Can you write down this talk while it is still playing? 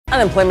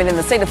Unemployment in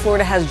the state of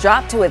Florida has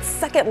dropped to its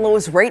second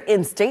lowest rate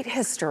in state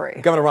history.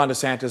 Governor Ron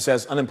DeSantis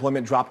says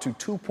unemployment dropped to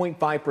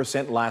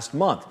 2.5% last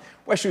month.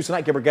 West News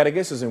Tonight, Gilbert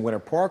Geddes is in Winter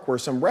Park, where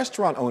some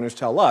restaurant owners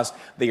tell us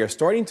they are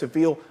starting to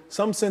feel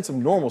some sense of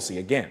normalcy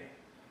again.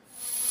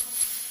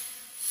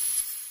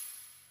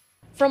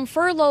 From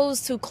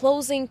furloughs to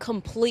closing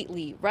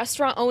completely,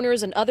 restaurant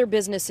owners and other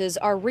businesses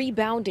are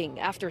rebounding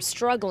after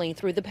struggling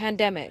through the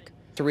pandemic.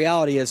 The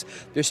reality is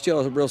there's still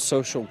a real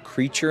social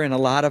creature in a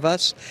lot of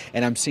us,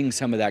 and I'm seeing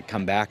some of that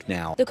come back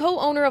now. The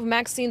co-owner of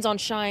Maxine's on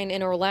Shine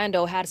in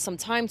Orlando had some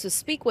time to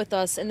speak with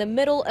us in the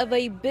middle of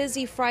a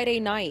busy Friday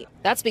night.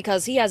 That's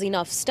because he has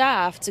enough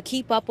staff to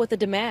keep up with the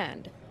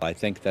demand. I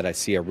think that I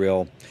see a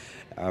real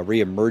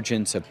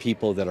reemergence of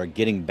people that are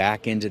getting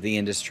back into the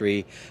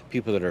industry,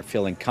 people that are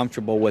feeling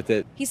comfortable with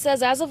it. He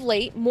says as of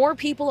late, more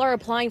people are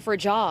applying for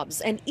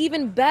jobs, and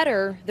even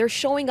better, they're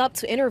showing up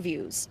to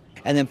interviews.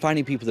 And then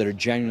finding people that are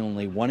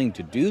genuinely wanting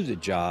to do the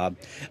job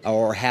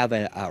or have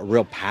a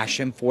real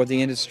passion for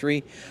the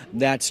industry,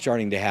 that's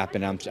starting to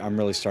happen. I'm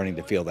really starting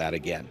to feel that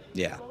again,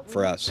 yeah,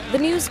 for us. The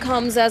news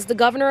comes as the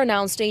governor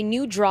announced a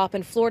new drop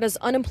in Florida's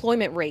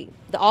unemployment rate.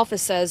 The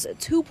office says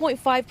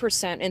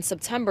 2.5% in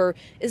September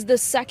is the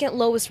second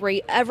lowest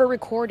rate ever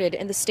recorded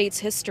in the state's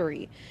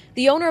history.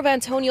 The owner of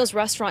Antonio's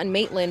restaurant in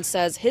Maitland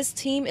says his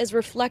team is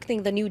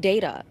reflecting the new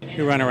data.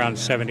 We run around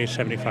 70,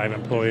 75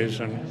 employees,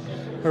 and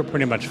we're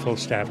pretty much full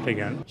staffed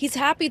again. He's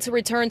happy to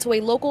return to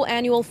a local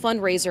annual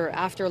fundraiser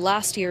after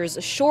last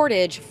year's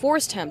shortage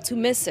forced him to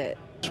miss it.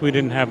 We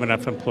didn't have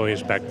enough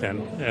employees back then,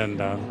 and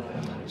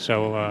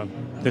so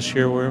this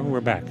year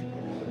we're back.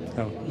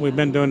 So we've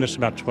been doing this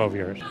about 12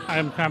 years.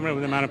 I'm confident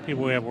with the amount of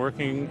people we have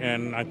working,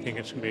 and I think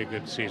it's going to be a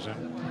good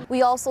season.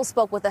 We also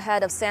spoke with the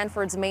head of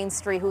Sanford's Main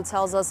Street, who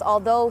tells us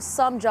although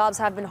some jobs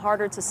have been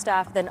harder to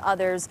staff than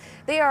others,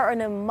 they are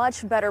in a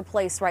much better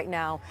place right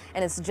now,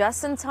 and it's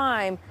just in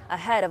time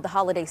ahead of the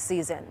holiday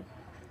season.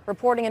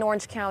 Reporting in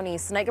Orange County,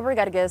 Snega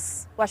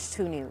Brigadis, WESH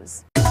 2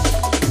 News.